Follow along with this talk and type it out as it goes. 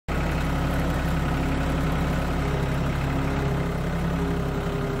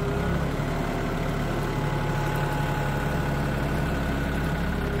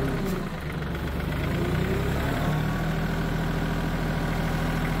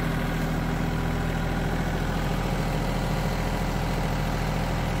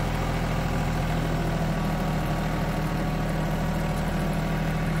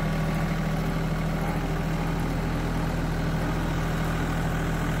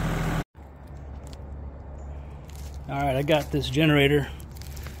Alright, I got this generator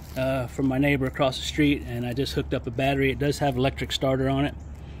from my neighbor across the street, and I just hooked up a battery. It does have electric starter on it,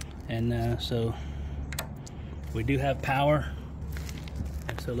 and so we do have power.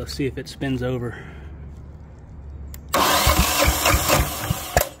 So let's see if it spins over.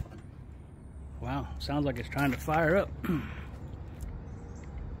 Wow, sounds like it's trying to fire up.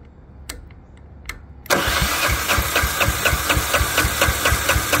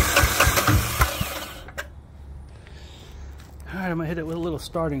 Alright, I'm gonna hit it with a little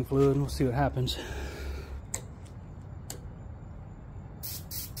starting fluid and we'll see what happens.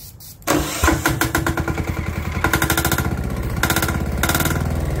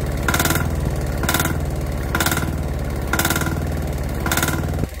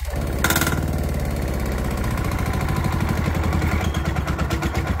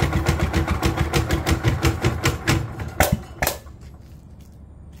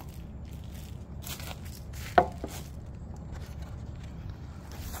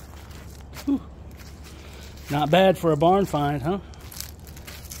 Whew. Not bad for a barn find, huh?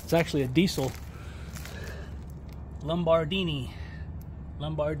 It's actually a diesel. Lombardini.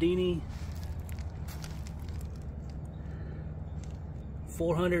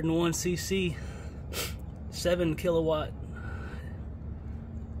 401 cc, 7 kilowatt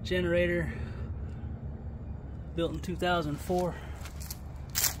generator, built in 2004.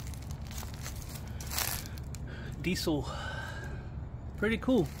 Diesel. Pretty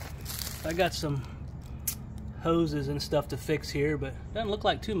cool. I got some hoses and stuff to fix here, but doesn't look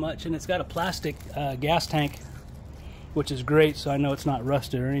like too much, and it's got a plastic gas tank, which is great, so I know it's not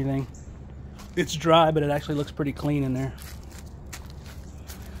rusted or anything. It's dry, but it actually looks pretty clean in there.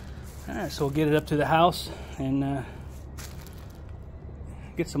 Alright, so we'll get it up to the house and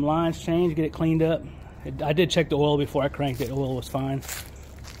get some lines changed, get it cleaned up. I did check the oil before I cranked it. The oil was fine.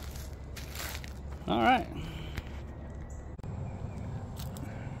 Alright.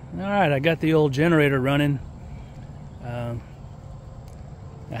 Alright, I got the old generator running.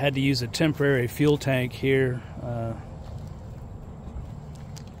 I had to use a temporary fuel tank here.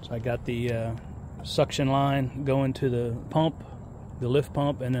 So I got the suction line going to the pump, the lift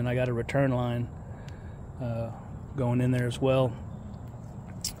pump, and then I got a return line going in there as well.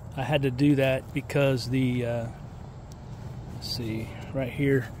 I had to do that because the, let's see, right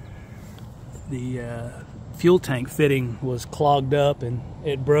here, the fuel tank fitting was clogged up and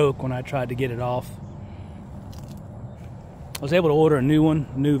it broke when I tried to get it off. I was able to order a new one,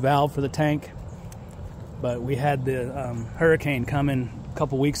 new valve for the tank, but we had the hurricane coming a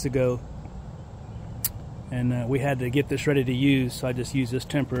couple weeks ago, and we had to get this ready to use, so I just used this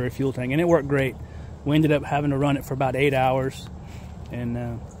temporary fuel tank, and it worked great. We ended up having to run it for about 8 hours, and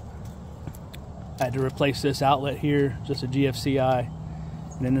I had to replace this outlet here, just a GFCI,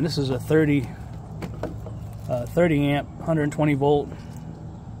 and then this is a 30 amp, 120 volt,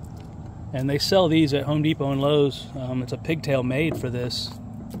 and they sell these at Home Depot and Lowe's. It's a pigtail made for this,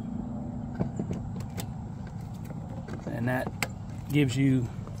 and that gives you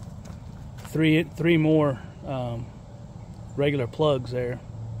three more regular plugs there.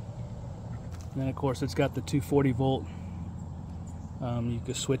 And then of course it's got the 240 volt. You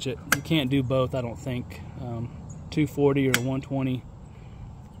can switch it. You can't do both, I don't think. 240 or 120.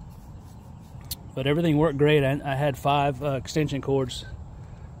 But everything worked great. I had 5 extension cords.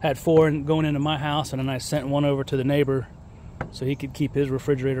 Had 4 going into my house, and then I sent one over to the neighbor so he could keep his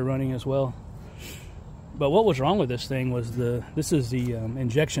refrigerator running as well. But what was wrong with this thing was this is the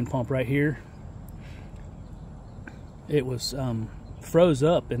injection pump right here. It was froze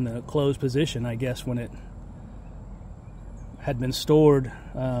up in the closed position, I guess, when it had been stored.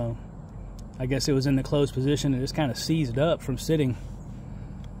 I guess it was in the closed position and just kind of seized up from sitting.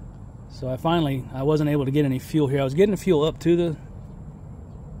 So I wasn't able to get any fuel here. I was getting the fuel up to the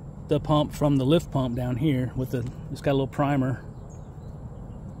pump from the lift pump down here with it's got a little primer.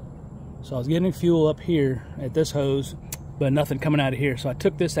 So I was getting fuel up here at this hose, but nothing coming out of here. So I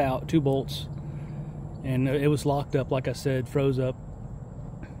took this out, 2 bolts, and it was locked up, like I said, froze up.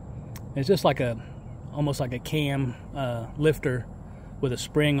 It's just like almost like a cam lifter with a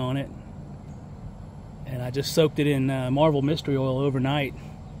spring on it. And I just soaked it in Marvel Mystery Oil overnight,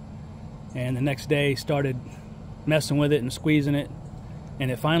 and the next day started messing with it and squeezing it, and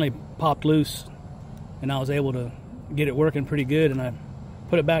it finally popped loose, and I was able to get it working pretty good, and I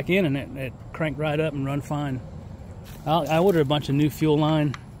put it back in, and it cranked right up and run fine. I ordered a bunch of new fuel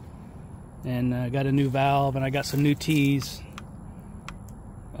line, and got a new valve, and I got some new T's,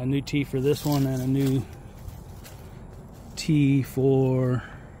 a new T for this one, and a new T for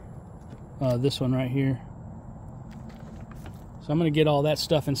this one right here. So I'm going to get all that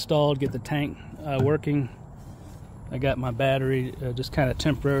stuff installed, get the tank working, I got my battery just kind of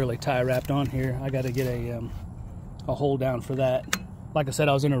temporarily tie wrapped on here. I got to get a hold down for that. Like I said,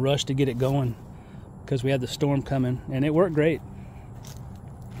 I was in a rush to get it going because we had the storm coming, and it worked great.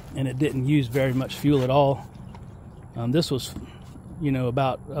 And it didn't use very much fuel at all. This was, you know,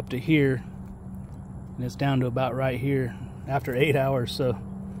 about up to here, and it's down to about right here after 8 hours, so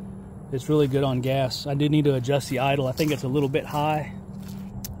it's really good on gas. I do need to adjust the idle. I think it's a little bit high.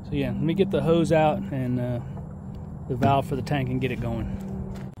 So yeah, let me get the hose out and the valve for the tank and get it going.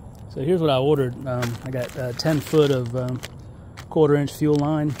 So here's what I ordered. I got 10 foot of 1/4 inch fuel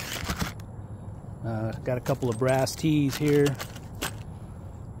line. Got a couple of brass tees here.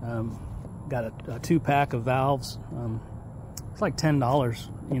 Got a 2-pack of valves. It's like $10,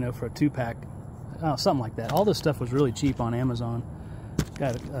 you know, for a 2-pack. Something like that. All this stuff was really cheap on Amazon.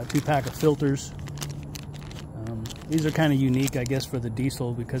 Got a 2-pack of filters. These are kind of unique, I guess, for the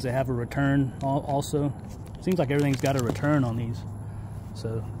diesel because they have a return also. Seems like everything's got a return on these.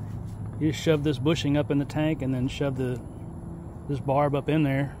 So you just shove this bushing up in the tank and then shove this barb up in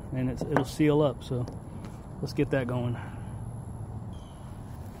there, and it'll seal up. So let's get that going.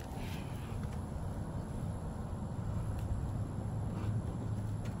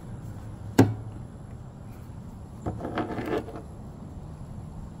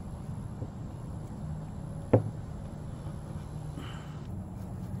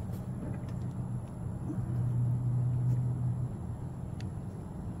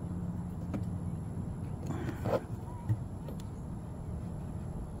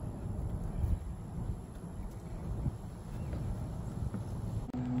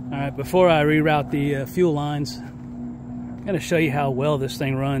 Alright, before I reroute the fuel lines, I'm going to show you how well this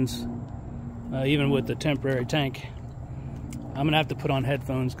thing runs, even with the temporary tank. I'm going to have to put on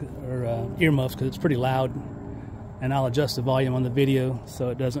headphones or earmuffs because it's pretty loud, and I'll adjust the volume on the video so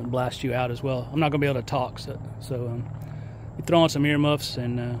it doesn't blast you out as well. I'm not going to be able to talk, so you throw on some earmuffs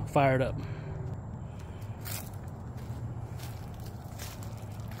and fire it up.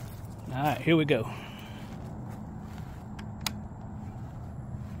 Alright, here we go.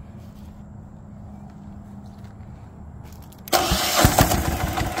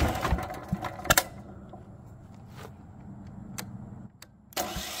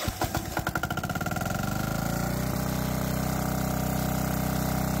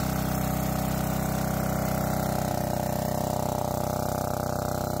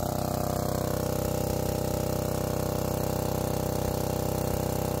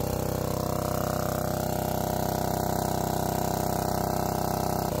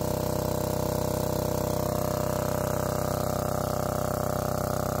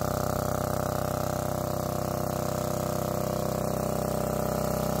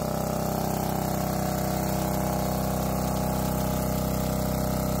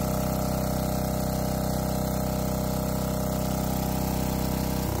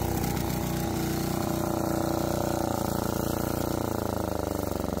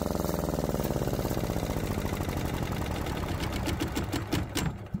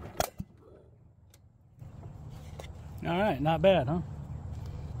 Alright, not bad, huh?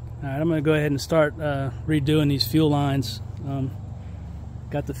 Alright, I'm going to go ahead and start redoing these fuel lines.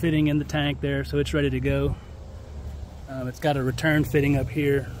 Got the fitting in the tank there, so it's ready to go. It's got a return fitting up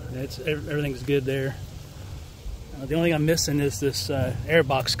here. Everything's good there. The only thing I'm missing is this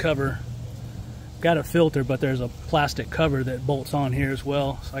airbox cover. Got a filter, but there's a plastic cover that bolts on here as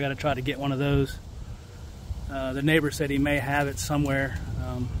well, so I got to try to get one of those. The neighbor said he may have it somewhere.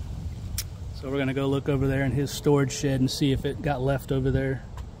 So we're going to go look over there in his storage shed and see if it got left over there.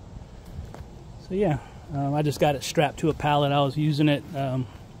 So yeah, I just got it strapped to a pallet. I was using it,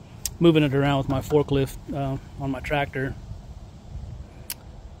 moving it around with my forklift on my tractor.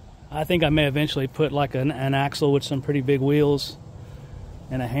 I think I may eventually put like an axle with some pretty big wheels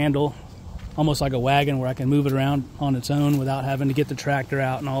and a handle, almost like a wagon where I can move it around on its own without having to get the tractor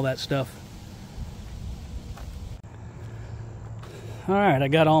out and all that stuff. Alright, I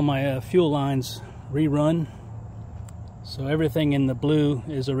got all my fuel lines rerun. So everything in the blue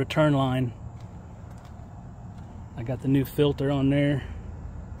is a return line. I got the new filter on there.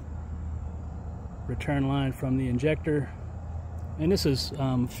 Return line from the injector. And this is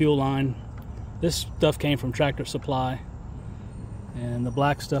fuel line. This stuff came from Tractor Supply. And the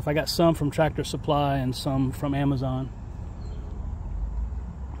black stuff, I got some from Tractor Supply and some from Amazon.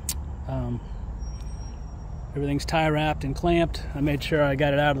 Everything's tie wrapped and clamped. I made sure I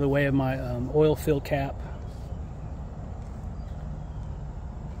got it out of the way of my oil fill cap.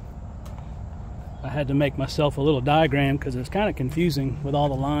 I had to make myself a little diagram because it's kind of confusing with all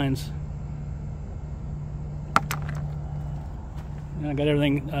the lines. And I got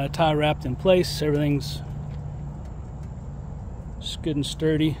everything tie wrapped in place. Everything's It's good and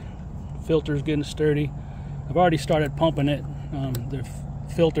sturdy. Filter's good and sturdy. I've already started pumping it. The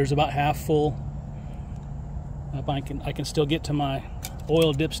filter's about half full. I can still get to my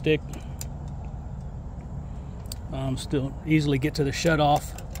oil dipstick. Still easily get to the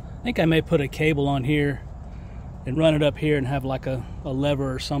shutoff. I think I may put a cable on here and run it up here and have like a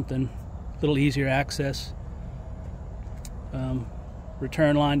lever or something, a little easier access.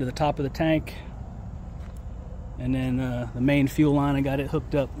 Return line to the top of the tank, and then the main fuel line, I got it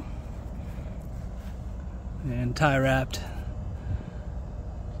hooked up and tie wrapped.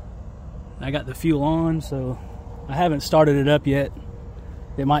 I got the fuel on, so I haven't started it up yet.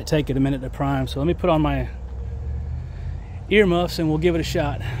 It might take it a minute to prime, so let me put on my earmuffs and we'll give it a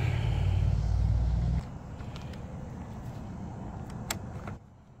shot.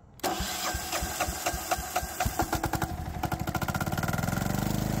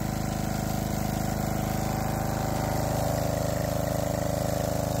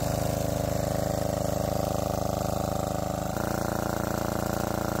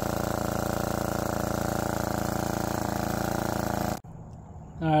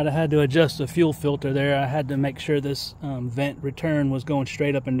 Alright, I had to adjust the fuel filter there. I had to make sure this vent return was going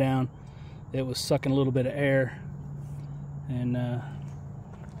straight up and down. It was sucking a little bit of air, and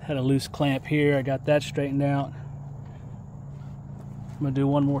had a loose clamp here. I got that straightened out. I'm going to do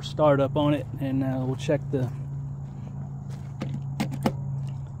one more startup on it, and we'll check the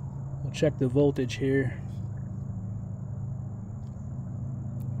voltage here.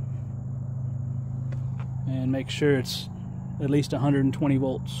 And make sure it's at least 120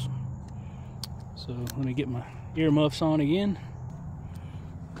 volts. So let me get my earmuffs on again.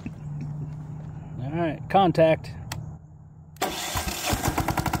 All right, contact.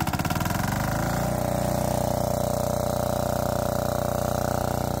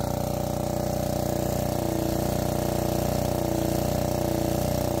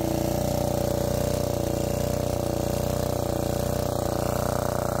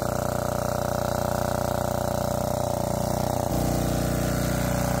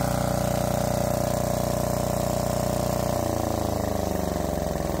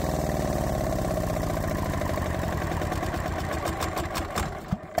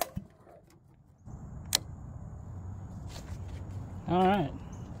 All right,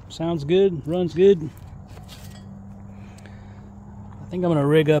 sounds good, runs good. I think I'm gonna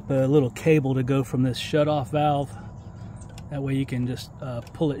rig up a little cable to go from this shut-off valve. That way you can just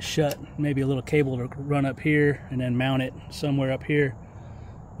pull it shut. Maybe a little cable to run up here and then mount it somewhere up here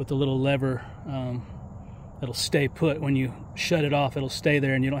with a little lever. It'll stay put. When you shut it off, it'll stay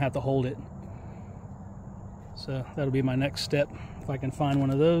there and you don't have to hold it. So that'll be my next step if I can find one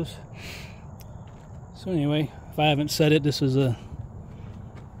of those. So anyway, if I haven't said it, this is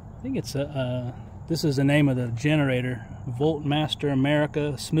this is the name of the generator, Voltmaster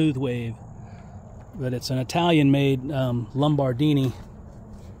America Smooth Wave, but it's an Italian-made Lombardini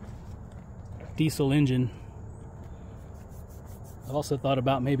diesel engine. I've also thought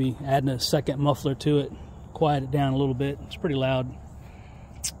about maybe adding a second muffler to it, quiet it down a little bit. It's pretty loud.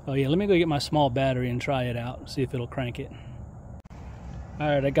 Oh yeah, let me go get my small battery and try it out, see if it'll crank it. All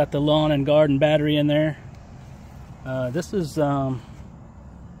right, I got the lawn and garden battery in there. This is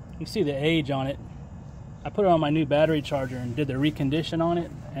you see the age on it. I put it on my new battery charger and did the recondition on it,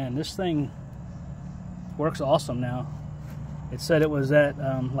 and this thing works awesome now. It said it was at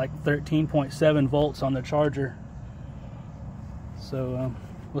like 13.7 volts on the charger. So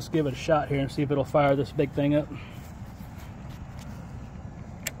let's give it a shot here and see if it'll fire this big thing up.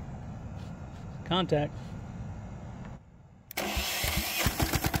 Contact.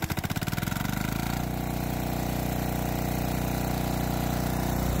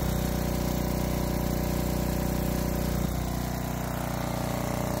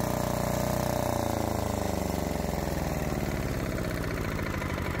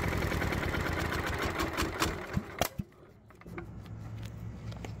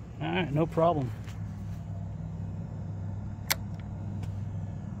 Alright, no problem.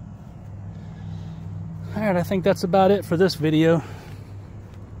 Alright, I think that's about it for this video.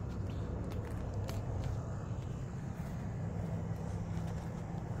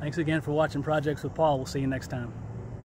 Thanks again for watching Projects with Paul. We'll see you next time.